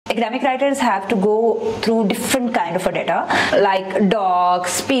academic writers have to go through different kind of a data like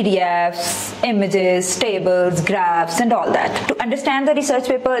docs, PDFs, images, tables, graphs and all that. To understand the research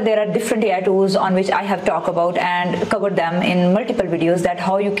paper, there are different AI tools on which I have talked about and covered them in multiple videos, that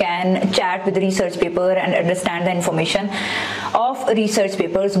how you can chat with the research paper and understand the information of research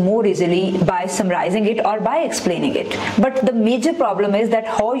papers more easily by summarizing it or by explaining it. But the major problem is that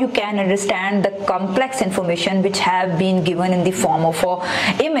how you can understand the complex information which have been given in the form of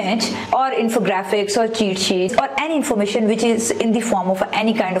an image or infographics or cheat sheets or any information which is in the form of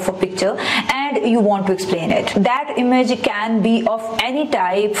any kind of a picture, and you want to explain it. That image can be of any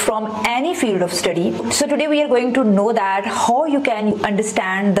type from any field of study. So today we are going to know that how you can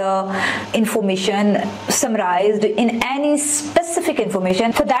understand the information summarized in any specific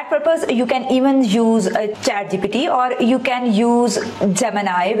information. For that purpose, you can even use a ChatGPT, or you can use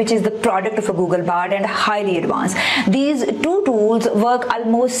Gemini, which is the product of a Google Bard and highly advanced. These two tools work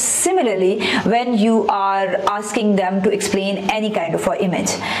almost similarly when you are asking them to explain any kind of an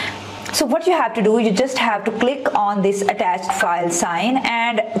image. So what you have to do, you just have to click on this attached file sign,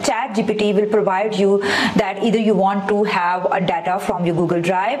 and ChatGPT will provide you that either you want to have a data from your Google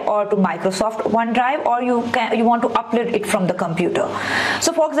Drive or to Microsoft OneDrive, or you want to upload it from the computer.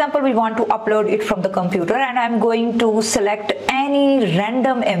 So for example, we want to upload it from the computer, and I'm going to select any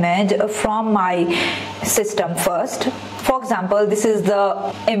random image from my system first. For example, this is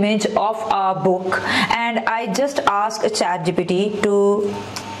the image of a book, and I just ask ChatGPT to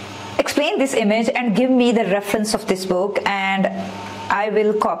explain this image and give me the reference of this book, and I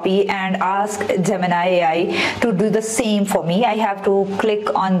will copy and ask Gemini AI to do the same for me. I have to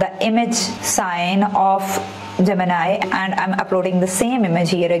click on the image sign of Gemini, and I'm uploading the same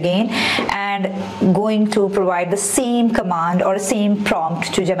image here again and going to provide the same command or same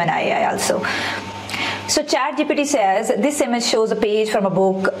prompt to Gemini AI also. So ChatGPT says this image shows a page from a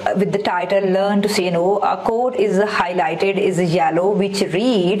book with the title Learn to Say No. A quote is highlighted is yellow, which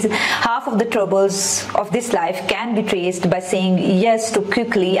reads, half of the troubles of this life can be traced by saying yes too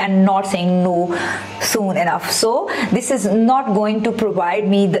quickly and not saying no soon enough. So this is not going to provide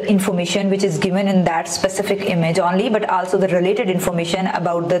me the information which is given in that specific image only, but also the related information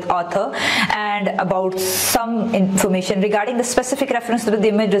about the author and about some information regarding the specific reference to the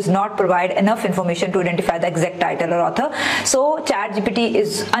image. Does not provide enough information to identify the exact title or author. So ChatGPT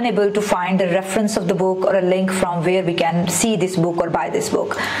is unable to find the reference of the book or a link from where we can see this book or buy this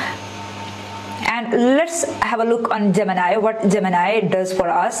book. And let's have a look on Gemini, what Gemini does for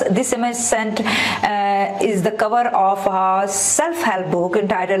us. This image sent is the cover of a self-help book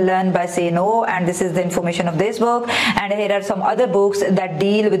entitled Learn by Say No, and this is the information of this book, and here are some other books that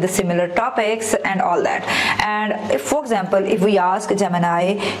deal with the similar topics and all that. And if, for example, if we ask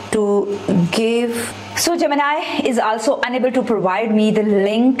Gemini to give, so Gemini is also unable to provide me the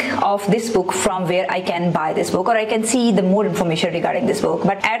link of this book from where I can buy this book or I can see the more information regarding this book.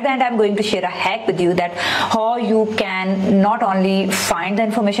 But at the end, I'm going to share a hack with you that how you can not only find the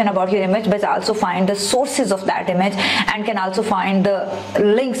information about your image, but also find the sources of that image and can also find the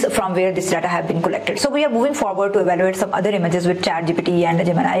links from where this data have been collected. So we are moving forward to evaluate some other images with ChatGPT and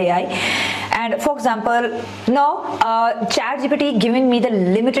Gemini AI. And for example, now ChatGPT giving me the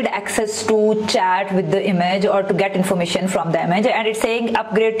limited access to chat with the image or to get information from the image, and it's saying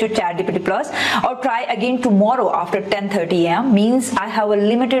upgrade to ChatGPT Plus or try again tomorrow after 10:30 AM, means I have a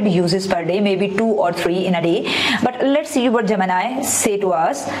limited uses per day, maybe 2 or 3 in a day. But let's see what Gemini say to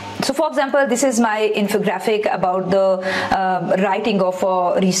us. So for example, this is my infographic about the writing of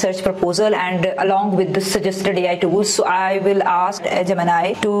a research proposal and along with the suggested AI tools. So I will ask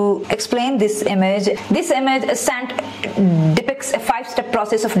Gemini to explain this image. This image depicts a 5-step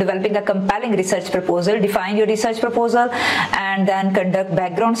process of developing a compelling research proposal. Define your research proposal and then conduct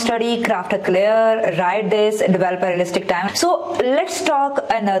background study, craft a clear, write this, develop a realistic time. So let's talk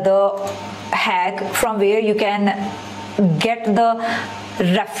another hack from where you can get the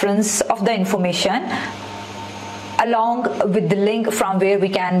reference of the information along with the link from where we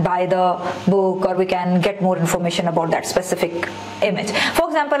can buy the book or we can get more information about that specific image. For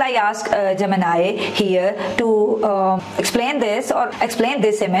example, I ask Gemini here to explain this or explain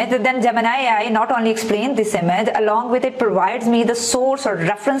this image. Then Gemini AI not only explain this image, along with it provides me the source or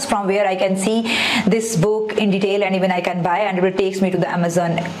reference from where I can see this book in detail and even I can buy, and it will takes me to the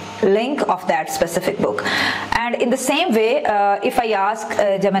Amazon link of that specific book. And in the same way, if I ask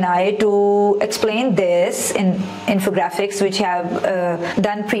Gemini to explain this in infographics which I have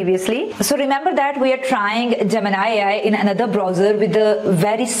done previously. So remember that we are trying Gemini AI in another browser with the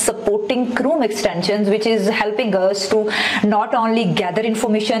very supporting Chrome extensions, which is helping us to not only gather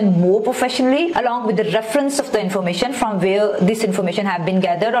information more professionally, along with the reference of the information from where this information have been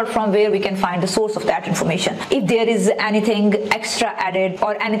gathered or from where we can find the source of that information, if there is anything extra added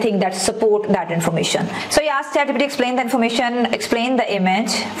or anything that support that information. So I asked ChatGPT explain the information, explain the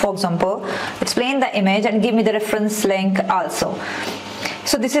image, for example, explain the image and give me the reference link also.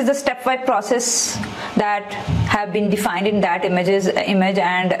 So this is the stepwise process that have been defined in that image,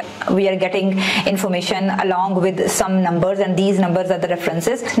 and we are getting information along with some numbers, and these numbers are the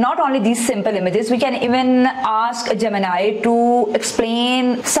references. Not only these simple images, we can even ask Gemini to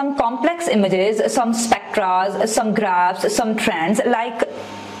explain some complex images, some spectra, some graphs, some trends. Like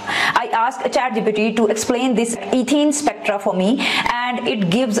I asked ChatGPT to explain this ethene spectra for me, and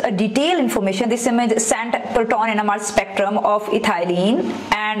it gives a detailed information. This image sent proton NMR spectrum of ethylene,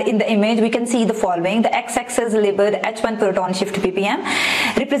 and in the image we can see the following. The x-axis labeled H1 proton shift ppm,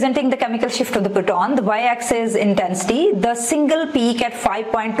 representing the chemical shift of the proton. The y-axis intensity. The single peak at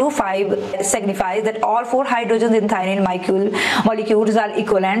 5.25 signifies that all 4 hydrogens in ethylene molecules are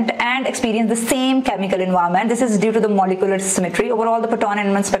equivalent and experience the same chemical environment. This is due to the molecular symmetry. Overall, the proton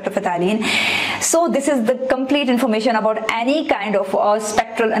NMR spectrum of ethylene. So this is the complete information about any kind of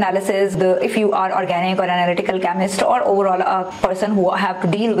spectral analysis. If you are organic or analytical chemist, or overall a person who have to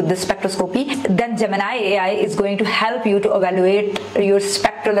deal with the spectroscopy, then Gemini AI is going to help you to evaluate your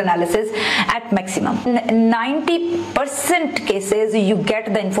spectral analysis at maximum. In 90% cases you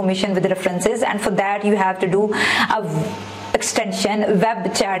get the information with references, and for that you have to do a extension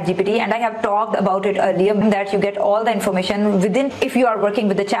web chat GPT, and I have talked about it earlier, that you get all the information within. If you are working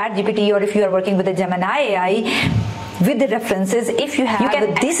with the chat GPT or if you are working with the Gemini AI with the references, if you have,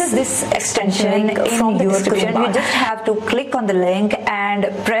 this extension from your description, you just have to click on the link and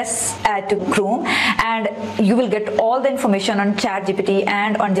press add to Chrome, and you will get all the information on ChatGPT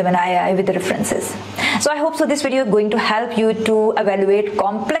and on Gemini AI with the references. So I hope so this video is going to help you to evaluate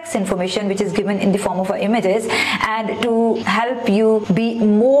complex information which is given in the form of images, and to help you be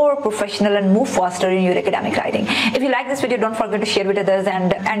more professional and move faster in your academic writing. If you like this video, don't forget to share with others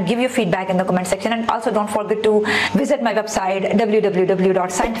and give your feedback in the comment section, and also don't forget to visit my website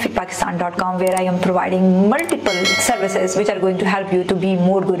www.scientificpakistan.com, where I am providing multiple services which are going to help you to be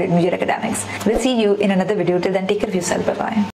more good in your academics. We'll see you in another video. Till then, take care of yourself. Bye bye.